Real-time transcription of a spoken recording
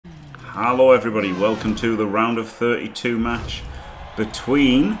Hello everybody, welcome to the round of 32 match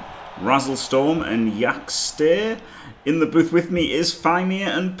between RazzleStorm and Yaquestay. In the booth with me is Faemir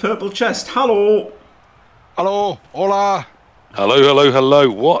and PurpleChest. Hello! Hello! Hola! Hello, hello, hello.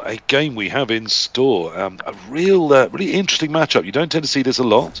 What a game we have in store. A really interesting matchup. You don't tend to see this a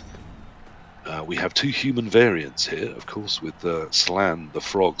lot. We have two human variants here, of course, with Slan, the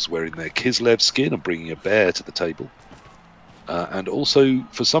frogs, wearing their Kislev skin and bringing a bear to the table. And also,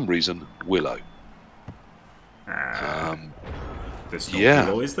 for some reason, Willow. There's no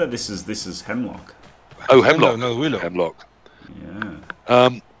Willow, is there? This is Hemlock. Oh, Hemlock. No, Willow. Hemlock. Yeah.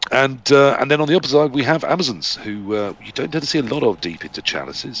 And then on the opposite side we have Amazons, who you don't tend to see a lot of deep into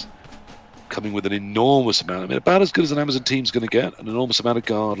chalices, coming with an enormous amount. I mean, about as good as an Amazon team's going to get. An enormous amount of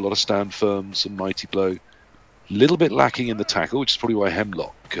guard, a lot of stand firm, some mighty blow. A little bit lacking in the tackle, which is probably why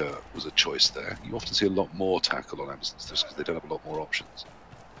Hemlock was a choice there. You often see a lot more tackle on Amazons just because they don't have a lot more options.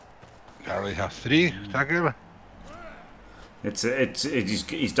 I already have 3 tackle.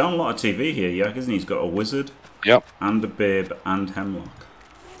 He's done a lot of TV here, yeah, hasn't he? He's got a wizard, Yep, and a babe, and Hemlock.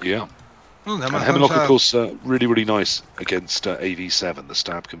 yeah. Well, And Hemlock, of course, really, really nice against AV7. The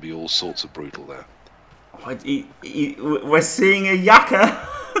stab can be all sorts of brutal there. We're seeing a Yaka.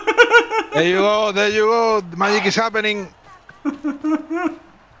 There you go, there you go. The magic is happening.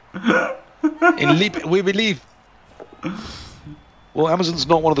 In Leap, we believe. Well, Amazon's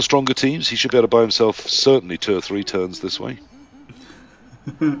not one of the stronger teams. He should be able to buy himself certainly 2 or 3 turns this way.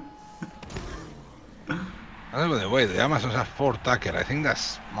 By the way, the Amazons have 4 tackle. I think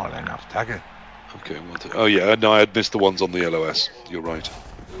that's more than enough tackle. Okay, oh yeah, no, I had missed the ones on the LOS. You're right.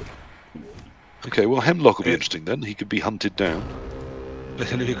 Okay, well, Hemlock will be interesting then. He could be hunted down.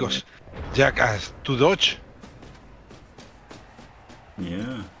 Especially because Jack has 2 dodge.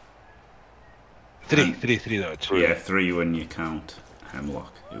 Yeah. 3 dodge. Yeah, 3 when you count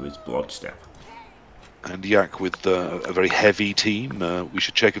Hemlock, who is Bloodstep. And Yak with a very heavy team. We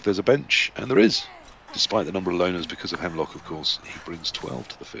should check if there's a bench, and there is. Despite the number of loners, because of Hemlock, of course, he brings 12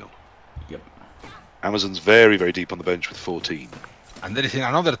 to the field. Yep. Amazon's very, very deep on the bench with 14. And there is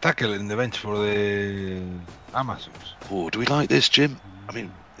another tackle in the bench for the Amazons. Oh, do we like this, Jim? I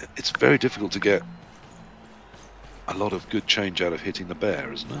mean, it's very difficult to get a lot of good change out of hitting the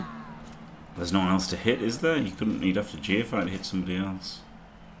bear, isn't it? There's no one else to hit, is there? You'd have to J-fight to hit somebody else.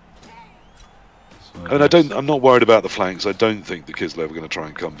 So And I'm not worried about the flanks. I don't think the Kislev are going to try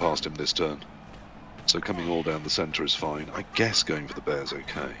and come past him this turn. So coming all down the centre is fine. I guess going for the bear's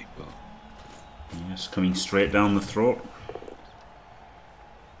okay, but... Yes, coming straight down the throat.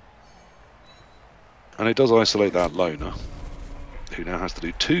 And it does isolate that loner, who now has to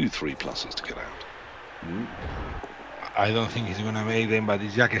do 2 3+s to get out. Ooh. I don't think he's gonna make them, but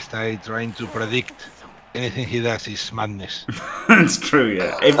this Yaquestay trying to predict anything he does is madness. It's true,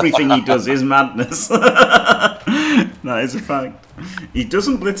 yeah. Everything he does is madness. That is a fact. He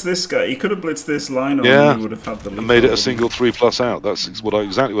doesn't blitz this guy. He could have blitzed this line, or he would have had the lead. And made it a single 3+ out. That's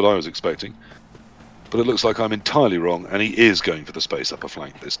exactly what I was expecting. But it looks like I'm entirely wrong, and he is going for the space upper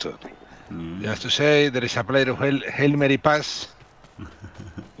flank this turn. Just to say, there is a player of Hail Mary pass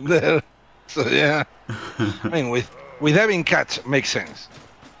there. So yeah, I mean, with having catch makes sense.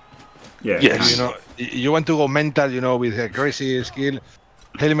 Yeah. Yes. You know, you want to go mental, you know, with a crazy skill.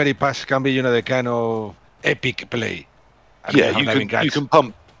 Hail Mary pass can be, you know, the kind of epic play. Yeah, you can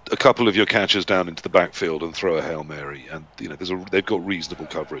pump a couple of your catchers down into the backfield and throw a Hail Mary, and you know they've got reasonable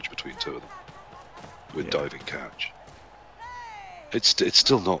coverage between 2 of them with diving catch. It's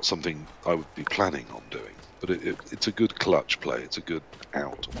still not something I would be planning on doing, but it's a good clutch play. It's a good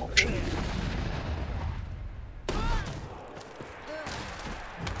out option.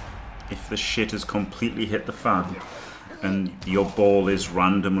 If the shit has completely hit the fan, and your ball is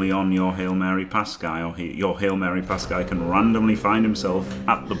randomly on your Hail Mary pass guy, or your Hail Mary pass guy can randomly find himself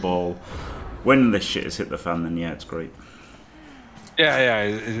at the ball when this shit has hit the fan, then yeah, it's great. Yeah,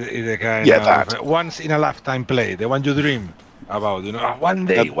 it's a kind of once in a lifetime play, the one you dream about, you know, one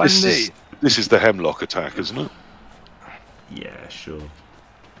day. This is the Hemlock attack, isn't it? Yeah, sure.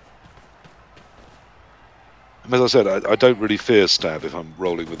 As I said, I don't really fear stab if I'm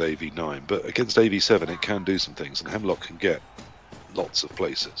rolling with AV9, but against AV7 it can do some things, and Hemlock can get lots of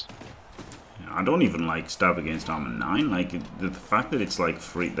places. I don't even like stab against armor 9. Like the fact that it's like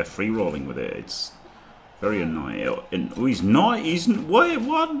they're free rolling with it, it's very annoying. And he's not. He's wait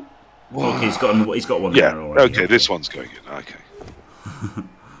what? Okay, he's got one there already. Okay, this one's going in. Okay.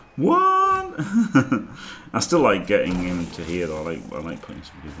 What? I still like getting him to here though. I like putting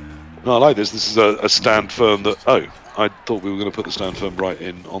somebody there. No, I like this. This is a stand firm that... Oh, I thought we were going to put the stand firm right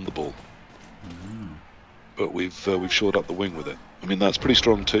in on the ball. But we've shored up the wing with it. I mean, that's pretty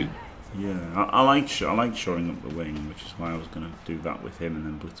strong too. Yeah, I like shoring up the wing, which is why I was going to do that with him and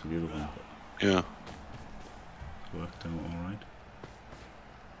then blitz with the other one. But Yeah. it worked out all right.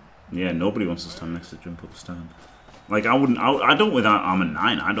 Yeah, nobody wants to stand next to jump up stand. Like I wouldn't. I don't with armor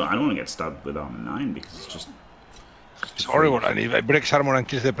 9. I don't want to get stabbed with armor 9 because it's just. It's horrible, and if it breaks armor and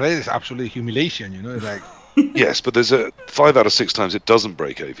kills the player, it's absolutely humiliation. You know, it's like. Yes, but there's a 5 out of 6 times it doesn't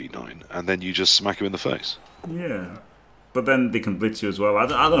break AV9, and then you just smack him in the face. Yeah, but then they can blitz you as well. I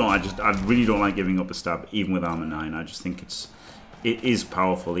don't know. I really don't like giving up a stab, even with armor 9. I just think it is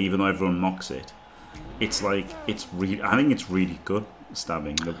powerful, even though everyone mocks it. It's like really. I think it's really good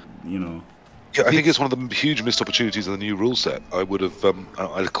stabbing. You know. Yeah, I think it's one of the huge missed opportunities of the new rule set. I would have.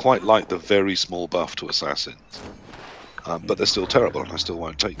 I quite like the very small buff to assassins, but they're still terrible, and I still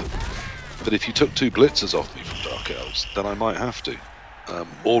won't take them. But if you took 2 blitzers off me from Dark Elves, then I might have to.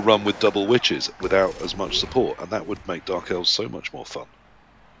 Or run with double witches without as much support, and that would make Dark Elves so much more fun.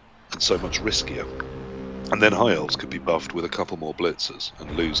 And so much riskier. And then High Elves could be buffed with a couple more blitzers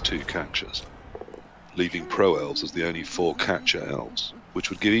and lose 2 catchers, leaving Pro Elves as the only 4 catcher elves, which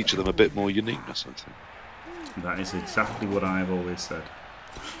would give each of them a bit more uniqueness, I think. That is exactly what I've always said.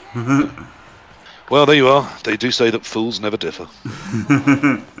 Well, there you are. They do say that fools never differ.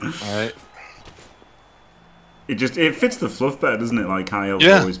 Alright. It fits the fluff better, doesn't it? Like High Elves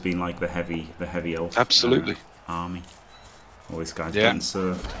have always been like the heavy elf Absolutely. Army. All these guys getting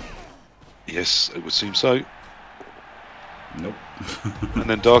served. Yes, it would seem so. Nope. And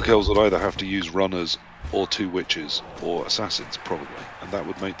then Dark Elves would either have to use runners or 2 witches or assassins, probably, and that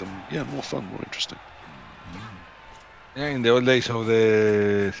would make them more fun, more interesting. Yeah, in the old days of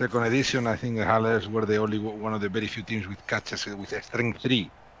the second edition, I think the Hallers were the only one of the very few teams with catches with a strength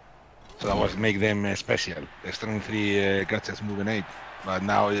 3. So that was make them special. The strength 3 catches moving 8. But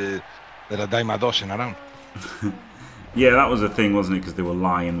now there are dime a dozen around. Yeah, that was the thing, wasn't it? Because they were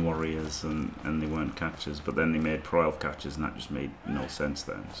lion warriors and they weren't catchers. But then they made pro elf catchers, and that just made no sense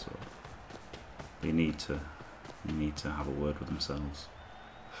then. So they need to have a word with themselves.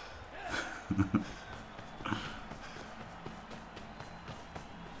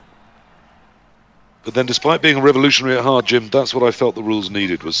 But then, despite being revolutionary at heart, Jim, that's what I felt the rules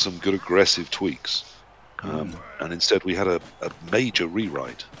needed, was some good aggressive tweaks. And instead we had a major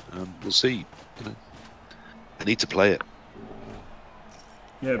rewrite. We'll see. You know, I need to play it.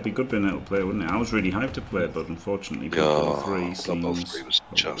 Yeah, it'd be good being able to play it, wouldn't it? I was really hyped to play it, but unfortunately Blood Bowl 3 seems... was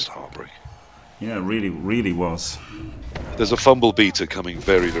just heartbreak. Yeah, really, really was. There's a fumble beta coming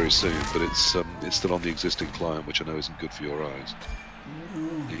very, very soon, but it's still on the existing client, which I know isn't good for your eyes.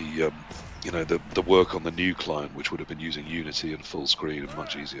 The work on the new client, which would have been using Unity and full screen and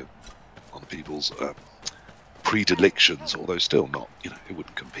much easier on people's predilections, although still not, it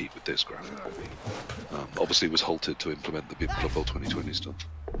wouldn't compete with this graphic. Obviously it was halted to implement the Blood Bowl 2020 stuff.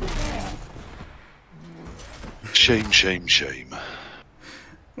 Shame, shame, shame.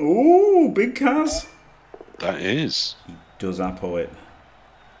 Ooh, big Kaz. That is. He does appo it.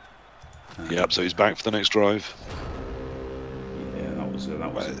 Yep, so he's back for the next drive.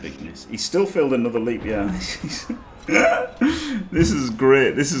 That was a big miss. He still filled another leap, yeah. This is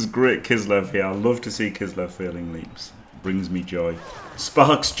great. This is great Kislev here. I love to see Kislev failing leaps. Brings me joy.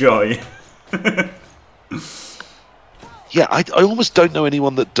 Sparks joy. Yeah, I almost don't know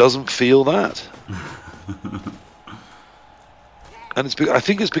anyone that doesn't feel that. And I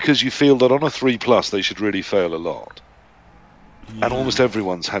think it's because you feel that on a 3+ they should really fail a lot. Yeah. And almost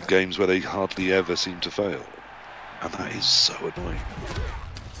everyone's had games where they hardly ever seem to fail. And that is so annoying.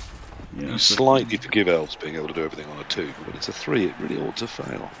 Yeah, you slightly forgive elves being able to do everything on a 2, but when it's a 3, it really ought to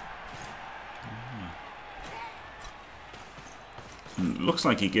fail. Looks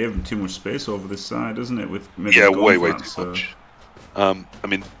like he gave him too much space over this side, doesn't it? With way too much. I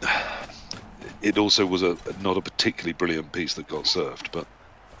mean, it also was not a particularly brilliant piece that got served, but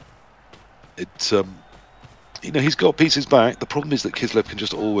it's he's got pieces back. The problem is that Kislev can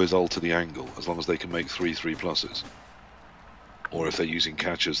just always alter the angle as long as they can make 3 3+, or if they're using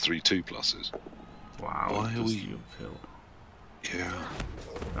catchers 3 2+. Wow! Why are we? Yeah,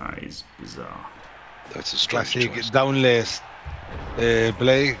 that is bizarre. That's a strange classic choice. downless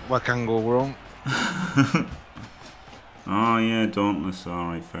play. What can go wrong? Oh yeah, dauntless.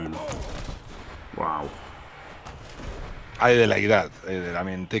 Alright, fair enough. Wow. I like that. I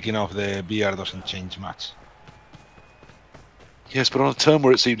mean, taking off the BR doesn't change much. Yes, but on a turn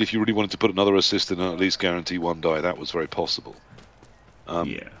where it seemed if you really wanted to put another assist in and at least guarantee 1 die, that was very possible.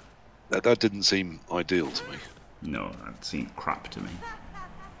 Yeah. That didn't seem ideal to me. No, that seemed crap to me.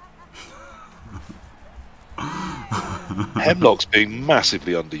 Hemlock's being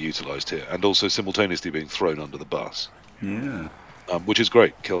massively underutilised here, and also simultaneously being thrown under the bus. Yeah. Which is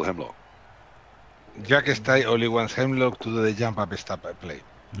great. Kill Hemlock. Yaquestay only wants Hemlock to do the jump up step play.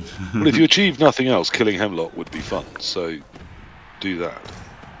 Well, if you achieve nothing else, killing Hemlock would be fun. So do that.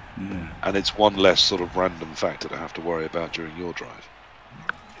 Yeah. And it's one less sort of random factor to have to worry about during your drive.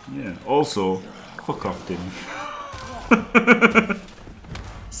 Yeah. Also, fuck off, Dimmy.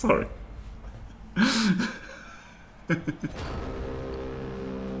 Sorry.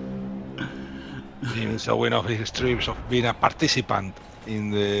 Jimmy showing off his trips of being a participant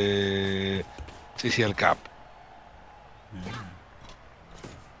in the CCL Cup.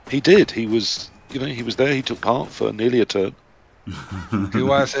 He did. He was, he was there. He took part for nearly a turn. He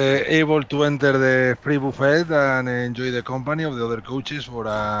was able to enter the free buffet and enjoy the company of the other coaches for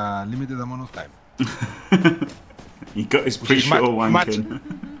a limited amount of time. He got his pre-show wanking.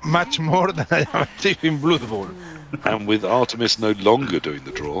 Much more than I have achieved in Blood Bowl. And with Artemis no longer doing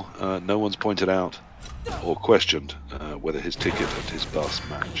the draw, no one's pointed out or questioned whether his ticket and his bus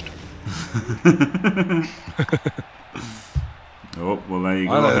matched. Oh, well, there you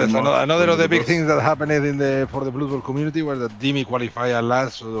go. Well, another of the big things that happened for the Blood Bowl community was that Dimi qualified at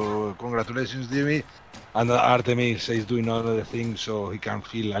last, so congratulations, Dimi. And Artemis is doing other things so he can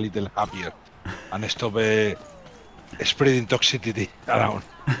feel a little happier and stop spreading toxicity around.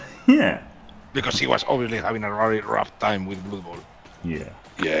 Yeah. Because he was obviously having a very rough time with Blood Bowl. Yeah.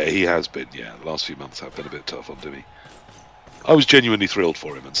 Yeah, he has been. Yeah, the last few months have been a bit tough on Dimmy. I was genuinely thrilled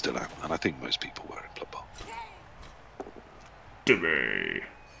for him and still am, and I think most people were in Blood Bowl. Dimmy.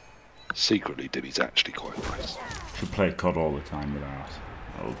 Secretly, Dimmy's actually quite nice. Should play COD all the time with that.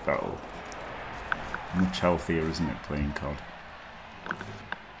 That'll much healthier, isn't it, playing COD?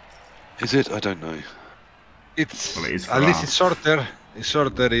 Is it? I don't know. It's Well, it is for at least us. it's shorter. It's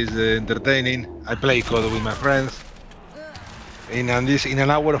shorter. It's entertaining. I play COD with my friends. In an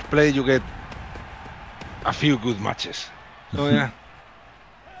hour of play, you get a few good matches. So yeah.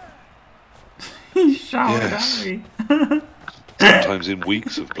 He shouted Yes. at me. Sometimes in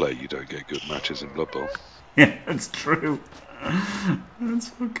weeks of play, you don't get good matches in Blood Bowl. Yeah, that's true. That's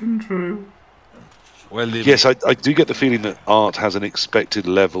fucking true. Well, Yes, I do get the feeling that Art has an expected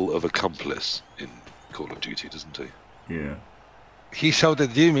level of accomplice in Call of Duty, doesn't he? Yeah. he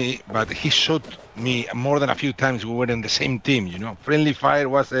shouted Jimmy, but he shot me more than a few times. We were in the same team, you know. Friendly fire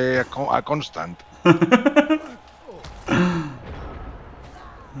was a constant.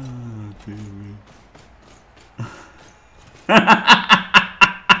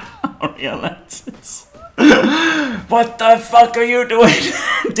 What the fuck are you doing?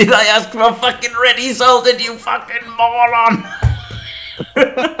 Did I ask for fucking ready salted, you fucking moron?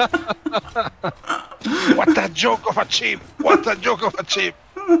 What a joke of a chip! What a joke of a chip!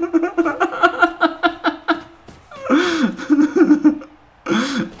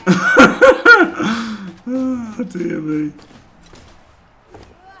 Oh, dear me.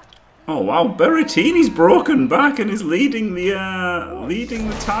 Oh wow, Berrettini's broken back and is leading the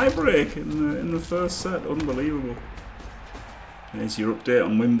tiebreak in the first set. Unbelievable. There's your update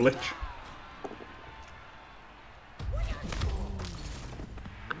on Wimbledon.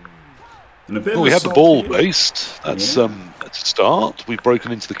 And a bit Well, of we a have the ball salty- raced. That's a start. We've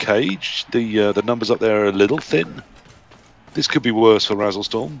broken into the cage. The numbers up there are a little thin. This could be worse for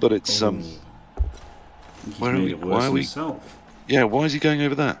RazzleStorm, but it's He's where are made we? it worse Why are we? himself. Yeah, why is he going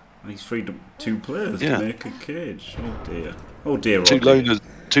over there? He's freed up 2 players Yeah. to make a cage. Oh dear. Oh dear. Two Rocky.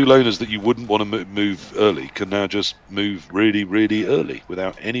 loners that you wouldn't want to move early can now just move really, really early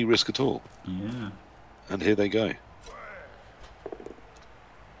without any risk at all. Yeah. And here they go.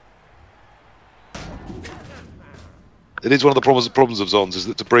 It is one of the problems of Zons is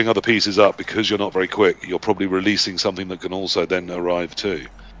that to bring other pieces up because you're not very quick, you're probably releasing something that can also then arrive too.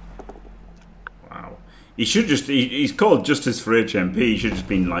 Wow. He should just, he's called Justice for HMP, he should just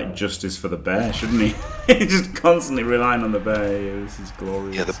been like Justice for the Bear, shouldn't he? He's just constantly relying on the bear. Yeah, this is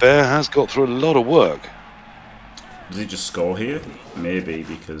glorious. Yeah, the bear has got through a lot of work. Does he just score here? Maybe,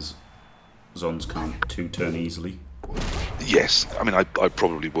 because Zons can't 2-turn easily. Yes, I mean, I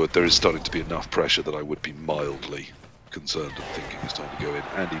probably would. There is starting to be enough pressure that I would be mildly concerned and thinking it's time to go in,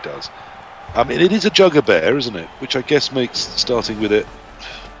 and he does. I mean, it is a jugger bear, isn't it? Which I guess makes starting with it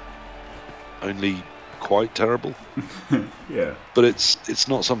only quite terrible. Yeah. But it's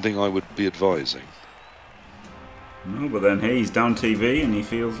not something I would be advising. No, but then hey, he's down TV and he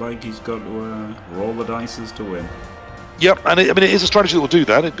feels like he's got to roll the dices to win. Yep, and it is a strategy that will do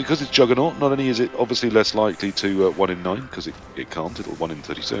that because it's Juggernaut. Not only is it obviously less likely to 1 in 9 because it can't, it'll 1 in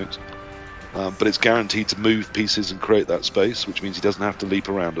 36. But it's guaranteed to move pieces and create that space, which means he doesn't have to leap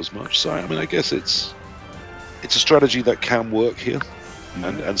around as much. So I mean, I guess it's a strategy that can work here,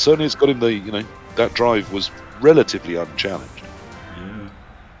 and certainly it's got him the that drive was relatively unchallenged. Yeah.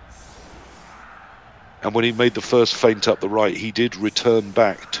 And when he made the first feint up the right, he did return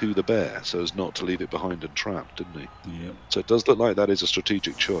back to the bear so as not to leave it behind and trapped, didn't he? Yep. So it does look like that is a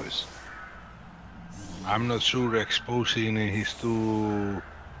strategic choice. I'm not sure exposing his two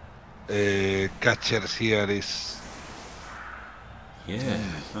catchers here is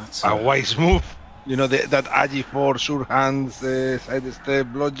that's a wise move. You know, that Agi4 sure hands sidestep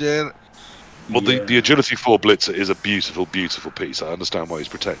blodger. Well, the Agility 4 Blitzer is a beautiful, beautiful piece. I understand why he's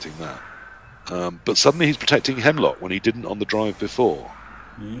protecting that. But suddenly he's protecting Hemlock when he didn't on the drive before,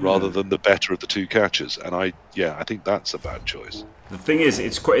 rather than the better of the two catchers. And I think that's a bad choice. The thing is,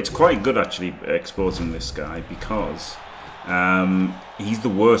 it's quite good actually exposing this guy because he's the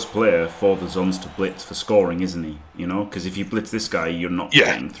worst player for the Zons to blitz for scoring, isn't he? You know, because if you blitz this guy, you're not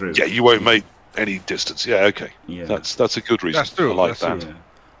getting through. Yeah, you won't make any distance. Yeah, okay. Yeah. That's a good reason. That's true. I like that. Yeah.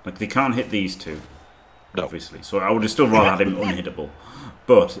 Like they can't hit these two, no. Obviously. So I would have still rather had him unhittable.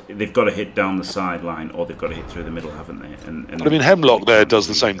 But they've got to hit down the sideline, or they've got to hit through the middle, haven't they? But I mean, Hemlock there does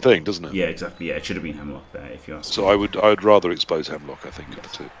the same thing, doesn't it? Yeah, exactly. Yeah, it should have been Hemlock there, if you ask So me. I would rather expose Hemlock, I think, of the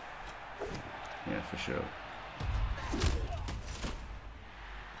two. Yeah, for sure.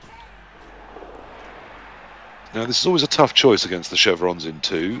 Now, this is always a tough choice against the Chevrons in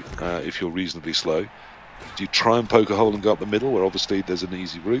 2, if you're reasonably slow. Do you try and poke a hole and go up the middle, where obviously there's an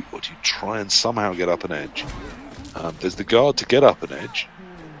easy route, or do you try and somehow get up an edge? There's the guard to get up an edge.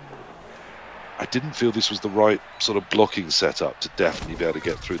 I didn't feel this was the right sort of blocking setup to definitely be able to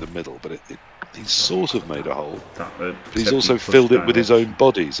get through the middle, but he's sort of made a hole. But he's also filled it with his own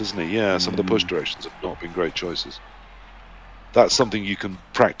bodies, hasn't he? Yeah, some of the push directions have not been great choices. That's something you can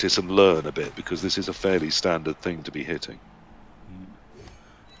practice and learn a bit, because this is a fairly standard thing to be hitting.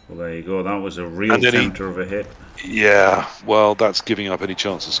 Well, there you go. That was a real tempter of a hit. Yeah, well, that's giving up any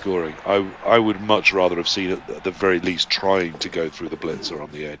chance of scoring. I would much rather have seen it, at the very least, trying to go through the blitzer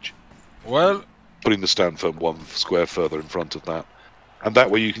on the edge. Well, putting the stand firm one square further in front of that. And that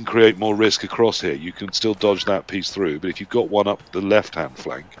way you can create more risk across here. You can still dodge that piece through, but if you've got one up the left-hand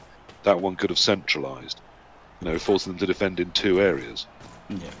flank, that one could have centralised. You know, forcing them to defend in 2 areas.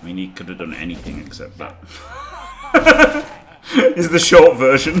 Yeah, I mean, he could have done anything except that. Is the short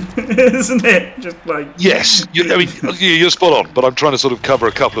version, isn't it? Just like... Yes, I mean, you're spot on, but I'm trying to sort of cover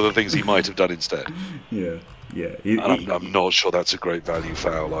a couple of the things he might have done instead. Yeah, yeah. I'm not sure that's a great value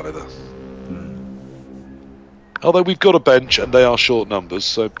foul either. Although we've got a bench and they are short numbers,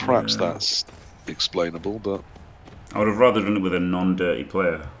 so perhaps that's explainable, but... I would have rather done it with a non-dirty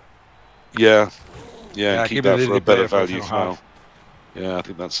player. Yeah, keep that for a better value foul. Half. Yeah, I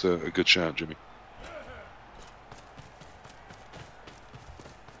think that's a good shout, Jimmy.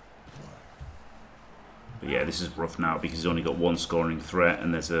 But yeah, this is rough now because he's only got one scoring threat,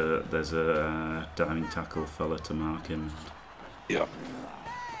 and there's a diving tackle fella to mark him. Yeah.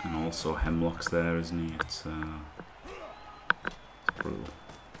 And also Hemlock's there, isn't he? It's brutal.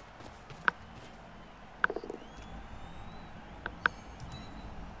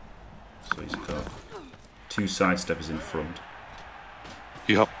 So he's got 2 sidesteppers in front.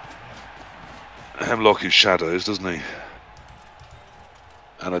 Yep. Hemlock is shadows, doesn't he?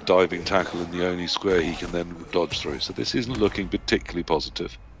 And a diving tackle in the only square he can then dodge through. So this isn't looking particularly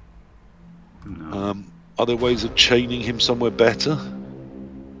positive. No. Are there ways of chaining him somewhere better?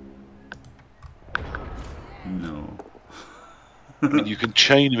 No. I mean, you can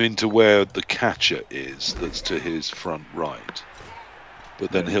chain him into where the catcher is, that's to his front right.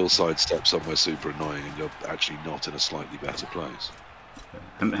 But then he'll sidestep somewhere super annoying and you're actually not in a slightly better place.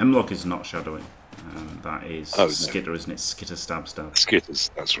 Hemlock is not shadowing. That is Skitter, no. Isn't it? Skitter, stab. Skitters,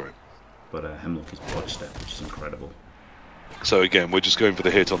 that's right. But Hemlock is bodge step, which is incredible. So again, we're just going for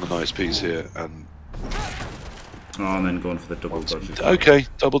the hit on the nice piece here, and then going for the double dodges. Okay,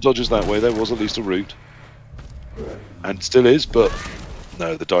 double dodges that way. There was at least a route, and still is, but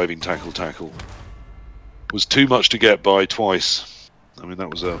no, the diving tackle was too much to get by twice. I mean, that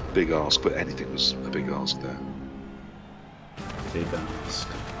was a big ask, but anything was a big ask there. Big ask.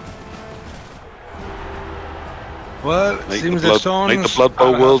 Well, Make seems the Zons Blood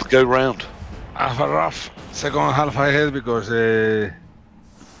Bowl world go round. have a rough second half ahead because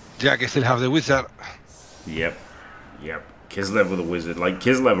Jack still have the wizard. Yep. Kislev with a wizard. Like,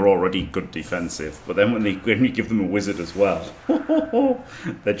 Kislev are already good defensive, but then when you give them a wizard as well,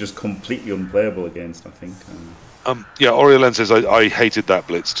 they're just completely unplayable against, I think. Yeah, Oriolen says I hated that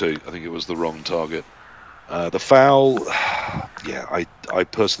blitz too. I think it was the wrong target. The foul, yeah, I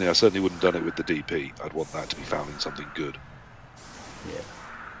personally, I certainly wouldn't have done it with the DP. I'd want that to be fouling something good. Yeah.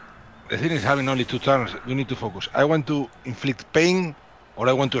 The thing is, having only 2 turns, you need to focus. I want to inflict pain or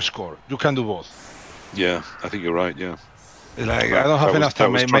I want to score. You can do both. Yeah, I think you're right, yeah. It's like, I don't have enough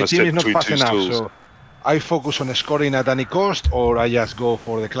time. My team is not fast enough, so I focus on scoring at any cost, or I just go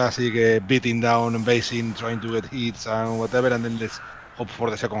for the classic beating down and basing, trying to get hits and whatever, and then let's hope for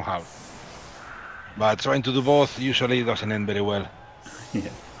the second half. But trying to do both usually doesn't end very well. Yeah.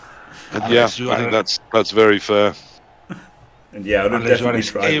 And yeah, I think that's very fair. And yeah, I would unless you are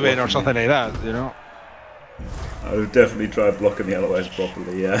definitely try or something like that, you know. I would definitely try blocking the LOS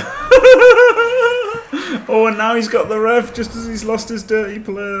properly, yeah. Oh, and now he's got the ref just as he's lost his dirty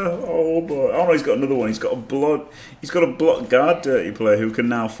player. Oh boy! Oh no, he's got another one. He's got a block guard dirty player who can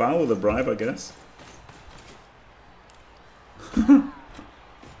now foul with a bribe, I guess.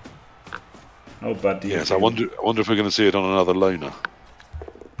 How bad do you? Yes, I wonder if we're going to see it on another loner.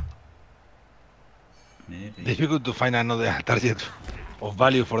 Maybe. Difficult to find another target of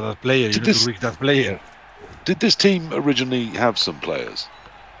value for that player. You need to reach that player. Did this team originally have some players?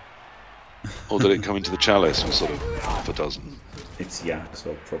 Or did it come into the chalice with sort of half a dozen? It's Yak,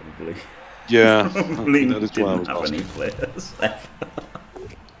 so probably. Yeah. Probably didn't have any players.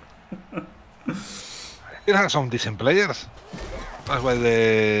 It has some decent players. That's why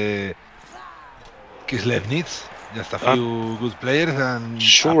the Kislev needs just a few good players and.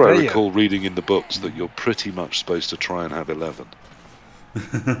 Sure, I recall reading in the books that you're pretty much supposed to try and have 11.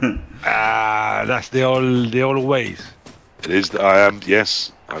 That's the old ways. It is. I am.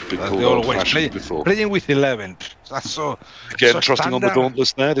 Yes, I've been called old-fashioned before. Playing with 11. That's so. Again, so trusting standard. on the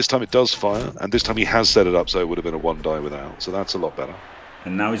Dauntless there. This time it does fire, and this time he has set it up so it would have been a 1 die without. So that's a lot better.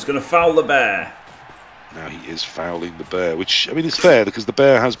 And now he's going to foul the bear. Now he is fouling the bear, which I mean is fair because the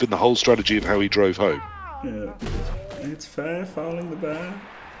bear has been the whole strategy of how he drove home. Yeah, it's fair fouling the bear.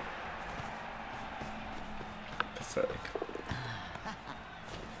 Pathetic.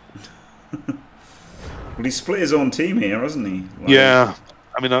 Well, he split his own team here, hasn't he? Like, yeah,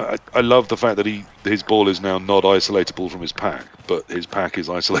 I mean, I love the fact that his ball is now not isolatable from his pack, but his pack is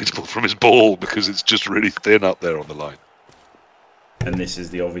isolatable from his ball because it's just really thin up there on the line. And this is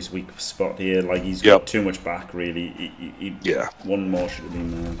the obvious weak spot here. Like he's got too much back, really. Yeah. One more should have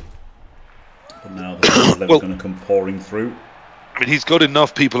been there. But now they're going to come pouring through. I mean, he's got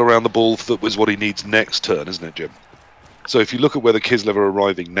enough people around the ball that was what he needs next turn, isn't it, Jim? So if you look at where the Kislev are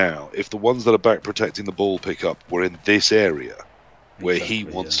arriving now, if the ones that are back protecting the ball pickup were in this area, where he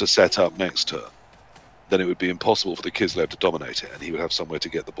wants to set up next turn, then it would be impossible for the Kislev to dominate it, and he would have somewhere to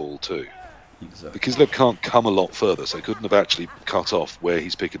get the ball too. Exactly. The Kislev can't come a lot further, so he couldn't have actually cut off where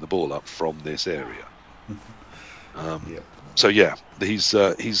he's picking the ball up from this area. So yeah,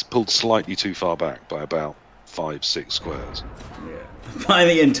 he's pulled slightly too far back by about 5-6 squares. Yeah. By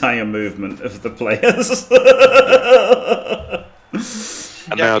the entire movement of the players.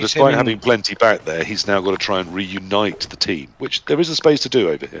 And now, despite having plenty back there, he's now got to try and reunite the team, which there is a space to do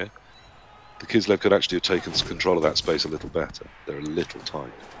over here. The Kislev could actually have taken control of that space a little better. They're a little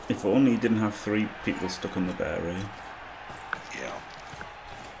tight. If only he didn't have 3 people stuck on the bear, eh? Yeah.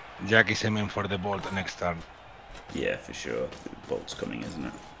 Jack is aiming for the bolt next turn. Yeah, for sure. The bolt's coming, isn't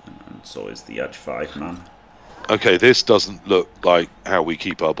it? And so is the Edge 5 man. Okay, this doesn't look like how we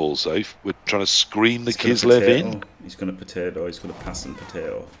keep our ball safe. We're trying to screen the Kislev in. He's going to potato. He's going to pass and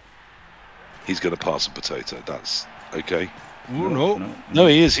potato. He's going to pass and potato. That's okay. No,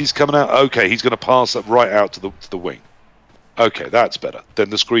 he is. He's coming out. Okay, he's going to pass up right out to the wing. Okay, that's better. Then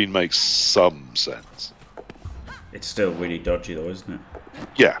the screen makes some sense. It's still really dodgy, though, isn't it?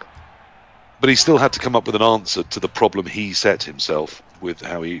 Yeah, but he still had to come up with an answer to the problem he set himself with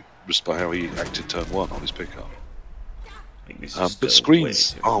how he acted turn 1 on his pickup. But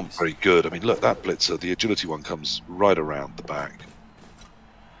screens aren't very good. I mean, look, that blitzer, the agility one, comes right around the back.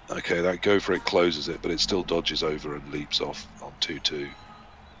 Okay, that go for it closes it, but it still dodges over and leaps off on 2-2.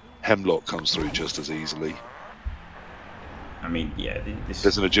 Hemlock comes through just as easily. I mean, yeah,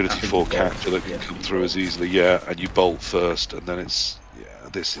 there's an agility 4 capture that can come through as easily, yeah, and you bolt first, and then it's, yeah,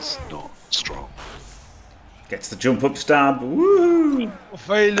 this is not strong. Gets the jump up stab, woo!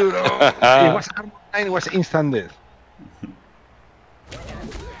 Failure! It was instant death.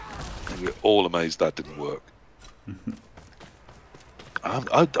 And we're all amazed that didn't work.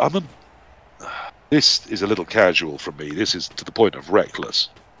 This is a little casual from me. This is to the point of reckless.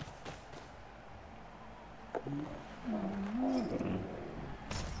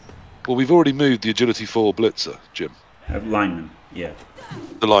 Well, we've already moved the agility 4 blitzer, Jim. Lineman, yeah.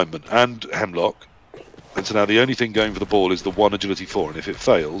 The lineman and Hemlock. And so now the only thing going for the ball is the 1 agility 4, and if it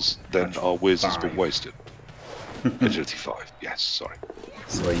fails, then our whiz has been wasted. Agility 5, yes, sorry.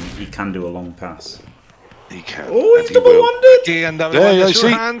 So he can do a long pass. He can. Oh, he's double wanded! There you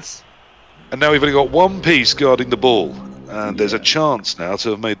see. And now we've only got 1 piece guarding the ball, and there's a chance now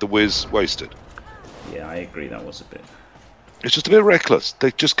to have made the whiz wasted. Yeah, I agree. That was a bit. It's just a bit reckless.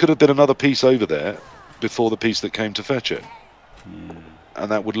 They just could have been another piece over there, before the piece that came to fetch it. Yeah.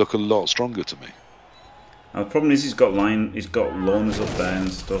 And that would look a lot stronger to me. Now, the problem is he's got loners up there and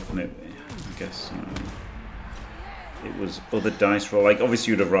stuff, and I guess, you know, it was other dice roll. Like,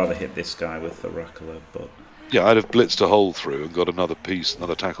 obviously you'd have rather hit this guy with the Rackler, but... Yeah, I'd have blitzed a hole through and got another piece,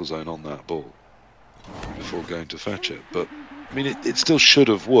 another tackle zone on that ball before going to fetch it. But, I mean, it still should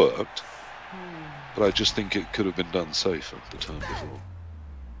have worked, but I just think it could have been done safer the turn before.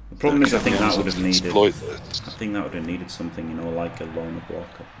 The problem is I think that would have needed... Exploit this. I think that would have needed something, you know, like a loner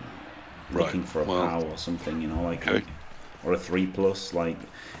blocker. Looking for a POW or something, you know, like... Okay. Or a 3+, like...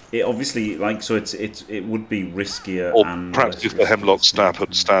 It obviously, like, so it would be riskier Or and... perhaps if the hemlock stab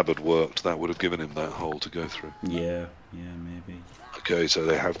had worked, that would have given him that hole to go through. Yeah, maybe. Okay, so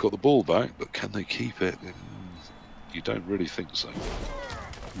they have got the ball back, but can they keep it? You don't really think so.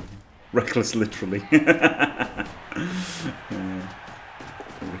 Reckless, literally. Yeah.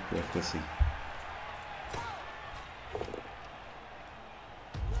 Recklessy.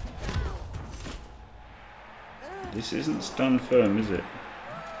 This isn't stand firm, is it?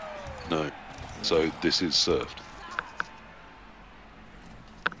 No. So this is served.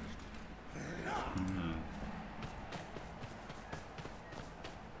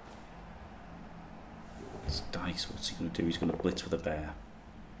 This dice, what's he going to do? He's going to blitz with a bear.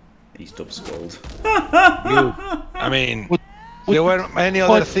 He's dub-skulled. I mean, there were many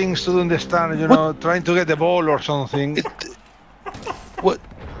other things to do in the stand, you know, trying to get the ball or something. What?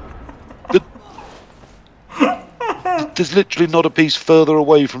 There's literally not a piece further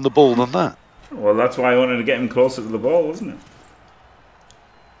away from the ball than that. Well, that's why I wanted to get him closer to the ball, wasn't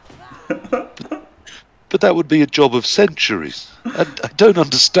it? But that would be a job of centuries. I don't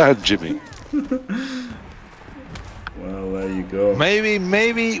understand, Jimmy. Well, there you go.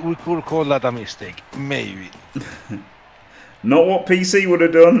 Maybe we could call that a mistake. Maybe. Not what PC would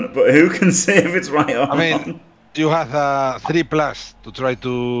have done, but who can say if it's right or not? I mean, you have a 3+ to try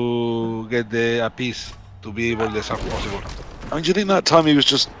to get a piece to be able as possible. I mean, do you think that time he was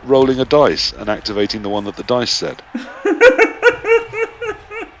just rolling a dice and activating the one that the dice said?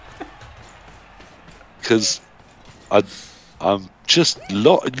 Because I'm just...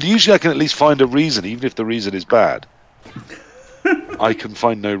 Usually I can at least find a reason, even if the reason is bad. I can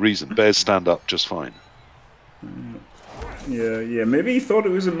find no reason. Bears stand up just fine. Yeah. Maybe he thought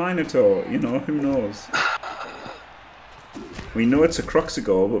it was a Minotaur. You know, who knows? We know it's a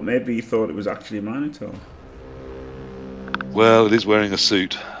Croxigal, but maybe he thought it was actually a Minotaur. Well, it is wearing a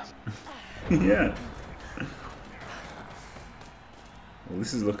suit. Yeah. Well,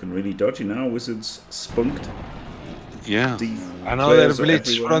 this is looking really dodgy now. Wizards spunked. Yeah. Another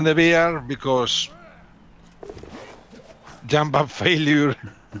blitz from the bear because jump up failure.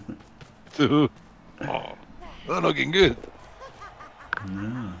 Oh, not looking good.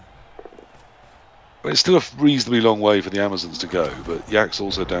 No. Well, it's still a reasonably long way for the Amazons to go, but Yak's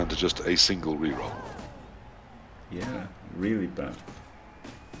also down to just a single reroll. Yeah, really bad.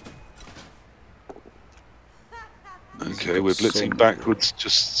 Okay, we're blitzing backwards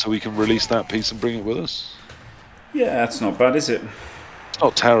just so we can release that piece and bring it with us. Yeah, that's not bad, is it? It's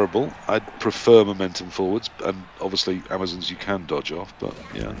not terrible. I'd prefer momentum forwards, and obviously Amazons you can dodge off, but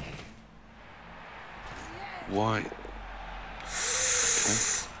yeah. Why? Okay.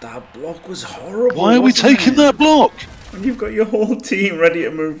 That block was horrible. Why are we taking that block? When you've got your whole team ready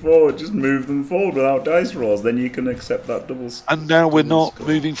to move forward, just move them forward without dice rolls, then you can accept that double. And now we're not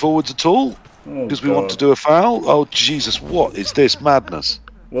moving forwards at all? Because we want to do a foul? Oh, Jesus, what is this madness?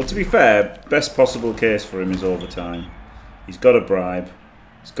 Well, to be fair, best possible case for him is overtime. He's got a bribe,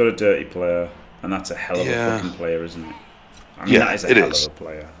 he's got a dirty player, and that's a hell of a fucking player, isn't it? I mean, that is a hell of a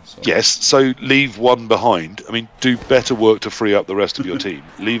player. So. Yes, so leave one behind. I mean, do better work to free up the rest of your team.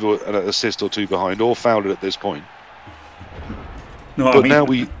 Leave an assist or two behind, or foul it at this point. No, but I mean, now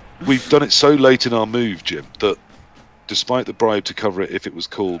we've done it so late in our move, Jim, that despite the bribe to cover it if it was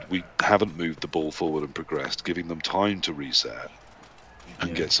called, we haven't moved the ball forward and progressed, giving them time to reset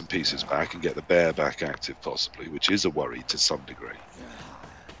and get some pieces back and get the bear back active possibly, which is a worry to some degree.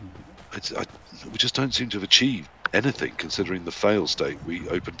 We just don't seem to have achieved anything considering the fail state we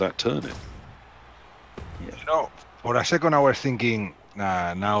opened that turn in. You know, for a second I was thinking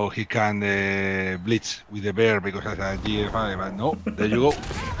now he can blitz with the bear because it's a GFI, but no, there you go.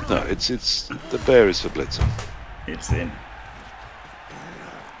 No, it's the bear is for blitzing. It's in.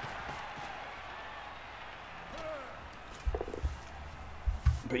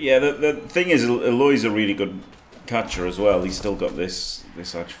 But yeah, the thing is, Eloy's a really good catcher as well. He's still got this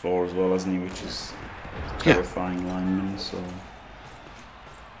H 4 as well, hasn't he? Which is terrifying lineman. So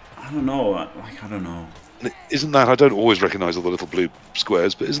I don't know. I don't know. And isn't that, I don't always recognise all the little blue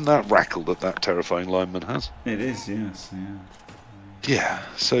squares, but isn't that Rackle that terrifying lineman has? It is, yes, yeah. Yeah,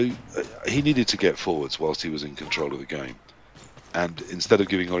 so he needed to get forwards whilst he was in control of the game. And instead of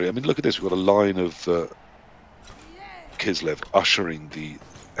giving Ori, I mean, look at this, we've got a line of Kislev ushering the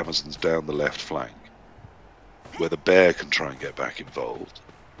Amazons down the left flank, where the bear can try and get back involved,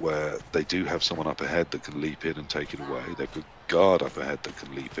 where they do have someone up ahead that can leap in and take it away. They've got a guard up ahead that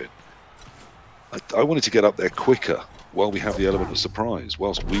can leap in. I wanted to get up there quicker while we have the element of surprise,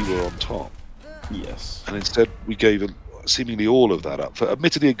 whilst we were on top. Yes. And instead we gave seemingly all of that up for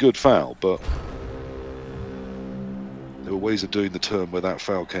admittedly a good foul, but there were ways of doing the turn where that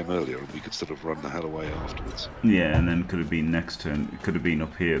foul came earlier and we could sort of run the hell away afterwards. Yeah, and then could have been next turn, it could have been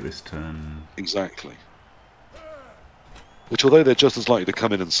up here this turn. Exactly. Which, although they're just as likely to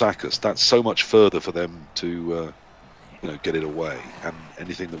come in and sack us, that's so much further for them to get it away, and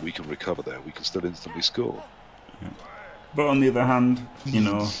anything that we can recover there, we can still instantly score. Yeah. But on the other hand, you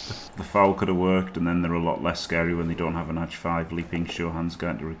know, the foul could have worked, and then they're a lot less scary when they don't have an Edge 5 leaping Shohan's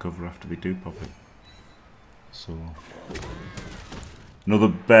going to recover after they do pop it. So, another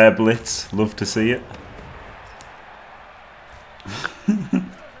bear blitz, love to see it.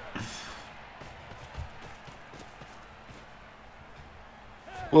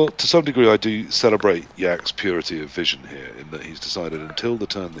 Well, to some degree I do celebrate Yak's purity of vision here, in that he's decided until the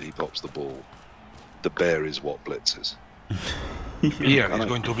turn that he pops the ball, the bear is what blitzes. Yeah, he's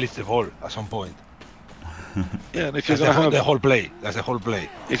going to blitz the ball at some point. Yeah, and if you're That's going to have the whole play. That's the whole play.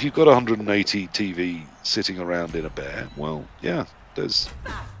 If you've got 180 TV sitting around in a bear, well, yeah, there's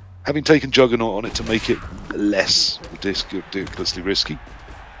having taken Juggernaut on it to make it less ridiculously risky.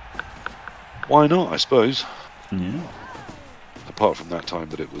 Why not? I suppose. Yeah. Apart from that time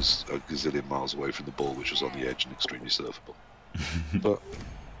that it was a gazillion miles away from the ball, which was on the edge and extremely surfable. But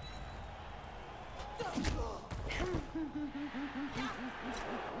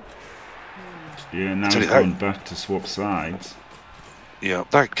yeah, now he's going back to swap sides. Yeah,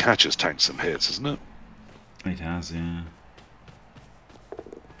 that catch has tanked some hits, hasn't it? It has, yeah.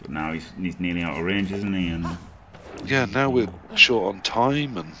 But now he's nearly out of range, isn't he? And yeah, now we're short on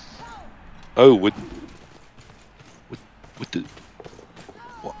time, and oh, with the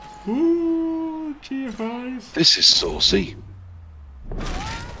what? Ooh, GFIs. This is saucy.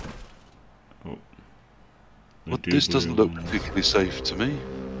 Oh. Well, this doesn't look particularly safe to me.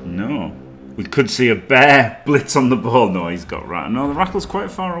 No. We could see a bear blitz on the ball. No, he's got rat. No, the Rackle's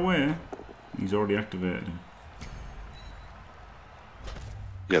quite far away. He's already activated him.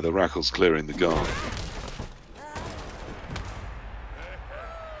 Yeah, the Rackle's clearing the guard.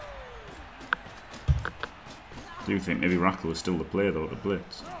 I do think maybe Rackle was still the player though to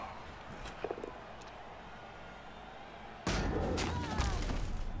blitz.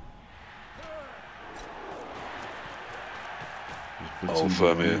 Oh,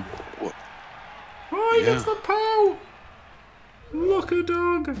 Faemir. What? Oh, he gets the pow! Look a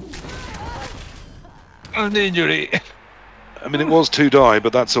dog! An injury. I mean, it was 2 die,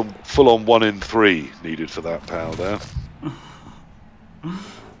 but that's a full-on 1 in 3 needed for that pow there.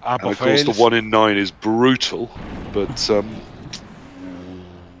 And of course, the 1 in 9 is brutal, but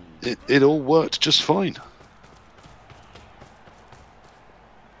it all worked just fine.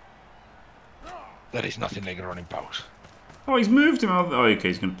 There is nothing like a running pause. Oh, he's moved him out. Oh, okay,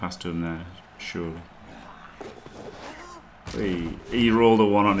 he's going to pass to him there, surely. He rolled a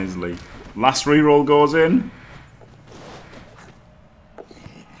 1 on his leap. Last reroll goes in.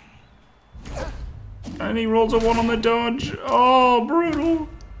 And he rolls a 1 on the dodge. Oh, brutal.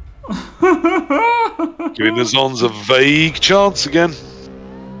 Giving the Zons a vague chance again.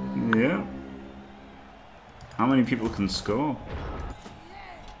 Yeah. How many people can score?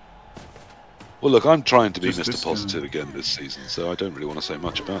 Well, look, I'm trying to be Just Mr. Positive again this season, so I don't really want to say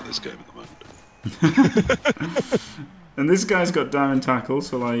much about this game at the moment. And this guy's got diamond tackle,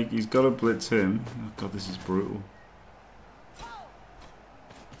 so like he's got to blitz him. Oh god, this is brutal.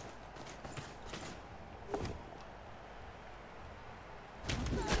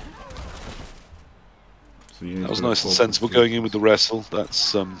 So yeah, that was nice and sensible going in with the wrestle.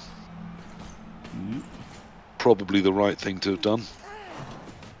 That's probably the right thing to have done.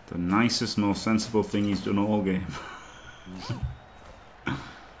 The nicest, most sensible thing he's done all game.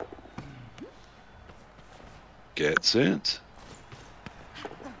 Gets it.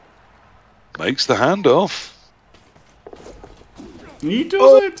 Makes the handoff. He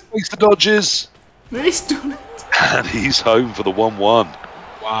does it! Makes the dodges. He's done it! And he's home for the 1-1.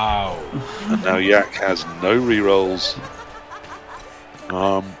 Wow. And now Yak has no rerolls.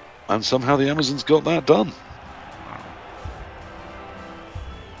 And somehow the Amazons got that done.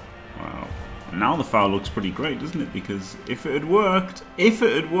 Wow. Now now the foul looks pretty great, doesn't it? Because if it had worked,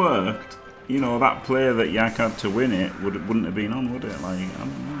 you know, that player that Yak had to win it wouldn't have been on, would it? Like, I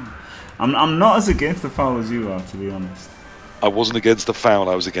don't know. I'm not as against the foul as you are, to be honest. I wasn't against the foul,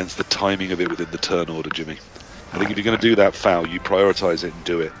 I was against the timing of it within the turn order, Jimmy. I think if you're going to do that foul, you prioritise it and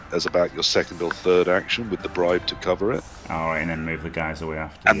do it as about your second or third action with the bribe to cover it. Alright, and then move the guys away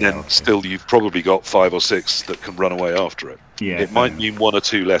after. And then still you've probably got 5 or 6 that can run away after it. Yeah, it might mean 1 or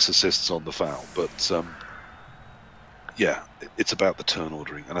 2 less assists on the foul, but yeah, it's about the turn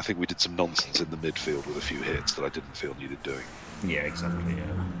ordering. And I think we did some nonsense in the midfield with a few hits that I didn't feel needed doing. Yeah, exactly,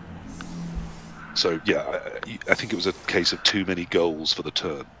 yeah. So yeah, I think it was a case of too many goals for the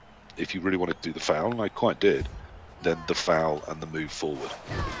turn. If you really wanted to do the foul, and I quite did, then the foul and the move forward.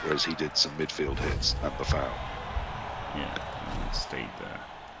 Whereas he did some midfield hits and the foul. Yeah, and it stayed there.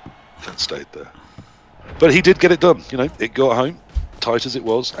 And stayed there. But he did get it done, you know, it got home, tight as it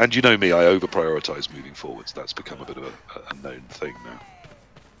was. And you know me, I over-prioritise moving forwards. That's become a bit of a known thing now.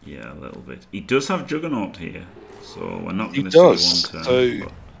 Yeah, a little bit. He does have Juggernaut here, so we're not going to see one turn.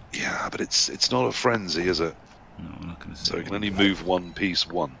 So, yeah, but it's not a frenzy, is it? No, we're not going to see. So he can only move one piece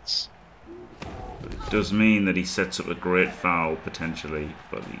once. But it does mean that he sets up a great foul, potentially,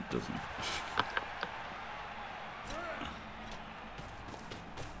 but he doesn't.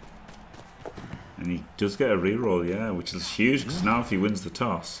 And he does get a reroll, yeah, which is huge, because now if he wins the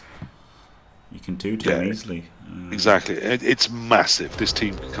toss, you can 2-turn easily. Exactly. It's massive. This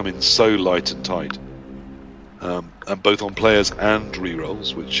team can come in so light and tight. And both on players and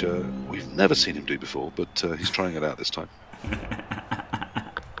rerolls, which we've never seen him do before, but he's trying it out this time.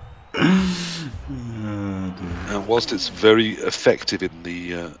 And whilst it's very effective in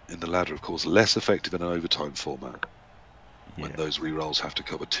the ladder, of course, less effective in an overtime format, when those rerolls have to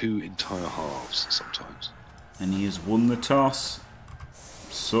cover 2 entire halves sometimes. And he has won the toss,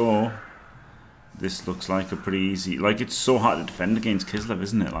 so this looks like a pretty easy. Like, it's so hard to defend against Kislev,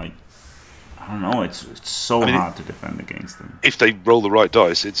 isn't it? Like, I don't know. It's so hard to defend against them. If they roll the right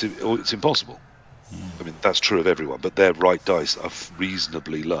dice, it's impossible. Yeah. I mean, that's true of everyone, but their right dice are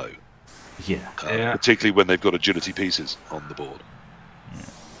reasonably low. Yeah. Particularly when they've got agility pieces on the board. Yeah.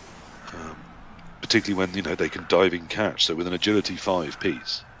 Particularly when, you know, they can dive in catch. So with an agility 5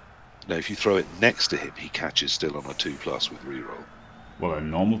 piece, now if you throw it next to him, he catches still on a 2+ with reroll. Well, a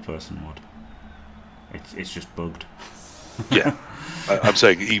normal person would. It's just bugged. Yeah. I'm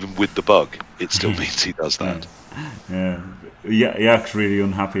saying even with the bug, it still means he does that. Yeah. Yak's really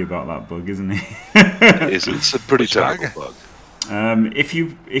unhappy about that bug, isn't he? It's a pretty terrible bug. If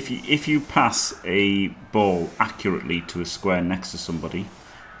you pass a ball accurately to a square next to somebody,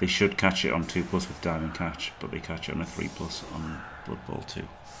 they should catch it on 2+ with dive and catch, but they catch it on a 3+ on Blood Bowl 2.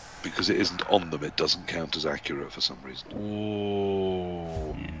 Because it isn't on them, it doesn't count as accurate for some reason.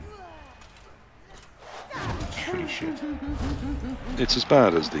 Oh. Yeah. It's pretty shit. It's as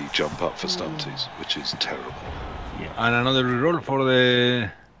bad as the jump up for stunties, which is terrible. Yeah. And another reroll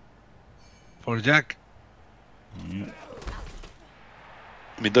for Jack. Yeah.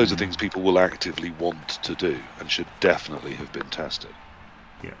 I mean, those are things people will actively want to do and should definitely have been tested.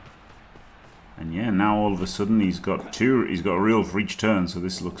 Yeah. And yeah, now all of a sudden he's got a reel for each turn, so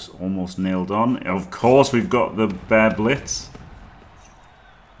this looks almost nailed on. Of course, we've got the bear blitz.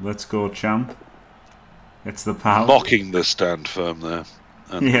 Let's go, champ. It's the pal. Mocking the stand firm there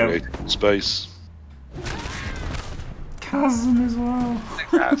and creating space. Chasm as well.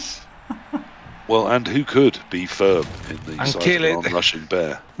 Yes. Well, and who could be firm in the kill rushing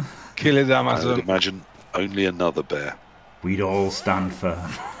bear? Kill it, I would Amazon. imagine only another bear. We'd all stand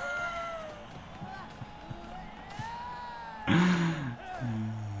firm.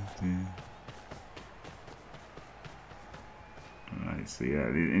 Right, so yeah,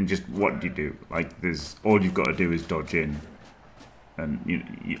 and just what do you do? Like, there's all you've got to do is dodge in, and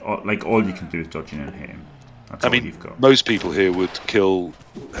like all you can do is dodge in and hit him. That's all you've got. Most people here would kill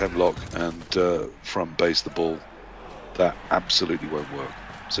Hemlock and front base the ball. That absolutely won't work.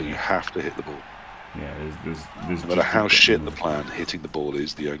 So you have to hit the ball. Yeah, there's no matter how shit the plan, hitting the ball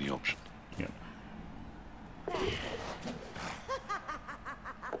is the only option. Yeah.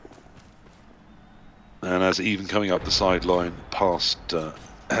 And as even coming up the sideline past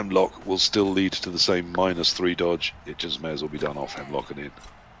Hemlock will still lead to the same -3 dodge, it just may as well be done off Hemlock and in.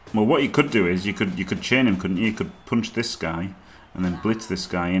 Well, what you could do is you could chain him, couldn't you? You could punch this guy and then blitz this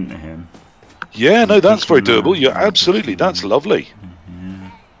guy into him. Yeah, no, that's very doable. You're absolutely, that's lovely.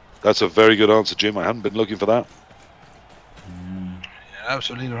 Yeah. That's a very good answer, Jim. I hadn't been looking for that. You're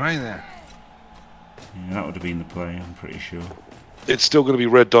absolutely right there. Yeah, that would have been the play, I'm pretty sure. It's still going to be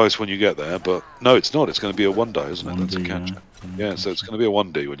red dice when you get there, but no, it's not. It's going to be a 1 die, isn't it? That's a 1D, catch. yeah. Yeah, so it's going to be a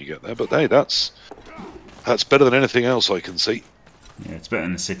 1D when you get there. But hey, that's better than anything else I can see. Yeah, it's better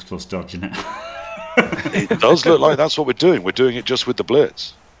than a 6+ dodge, isn't it? It does look like that's what we're doing. We're doing it just with the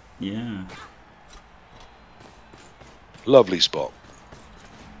blitz. Yeah. Lovely spot.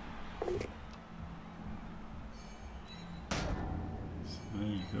 There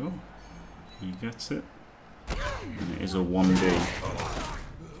you go. He gets it. And it is a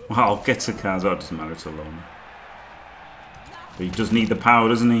 1D. Wow, gets the cards out, doesn't matter, it's a loner. But he does need the power,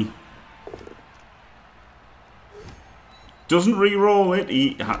 doesn't he? Doesn't re-roll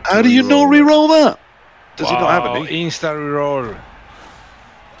it. How do you not re-roll that? Does he not have any? Insta reroll.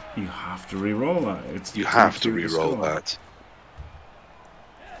 You have to re-roll that. You have to re-roll that.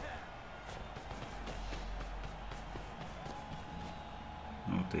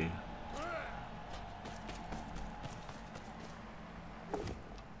 Oh dear.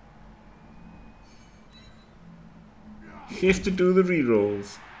 You have to do the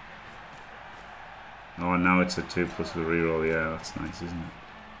re-rolls. Oh, and now it's a 2+ the re-roll. Yeah, that's nice, isn't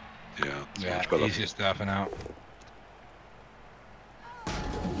it? Yeah, Yeah, easy stuff now.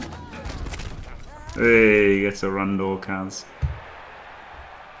 Hey, he gets a rando Kaz.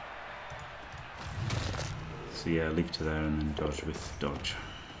 So yeah, leap to there and then dodge with dodge.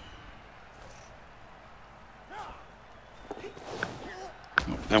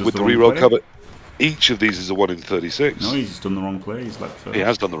 Oh, and with the re-roll cover, each of these is a 1 in 36. No, he's just done the wrong play. He's like first. He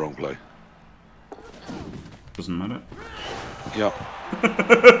has done the wrong play. Doesn't matter. Yeah.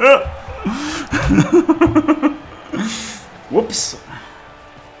 Whoops.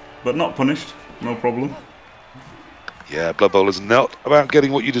 But not punished. No problem. Yeah, Blood Bowl is not about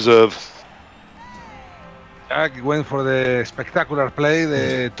getting what you deserve. Jack went for the spectacular play,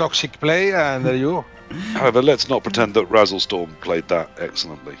 the toxic play, and there you go. However, let's not pretend that RazzleStorm played that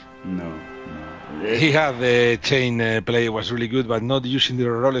excellently. No. He had the chain play was really good, but not using the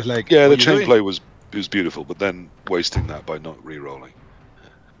roll is like. Yeah, the chain play was beautiful, but then wasting that by not re-rolling.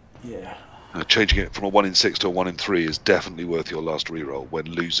 Yeah. Changing it from a 1 in 6 to a 1 in 3 is definitely worth your last re-roll when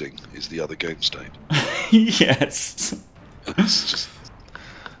losing is the other game state. Yes.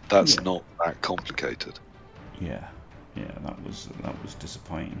 That's not that complicated. Yeah, that was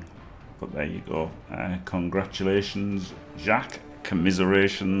disappointing. But there you go. Congratulations, Jack.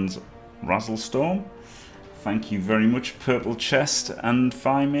 Commiserations, RazzleStorm. Thank you very much, PurpleChest and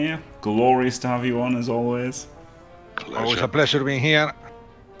Faemir. Glorious to have you on as always. Pleasure. Always a pleasure being here.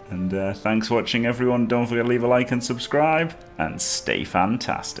 And thanks for watching, everyone. Don't forget to leave a like and subscribe, and stay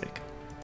fantastic.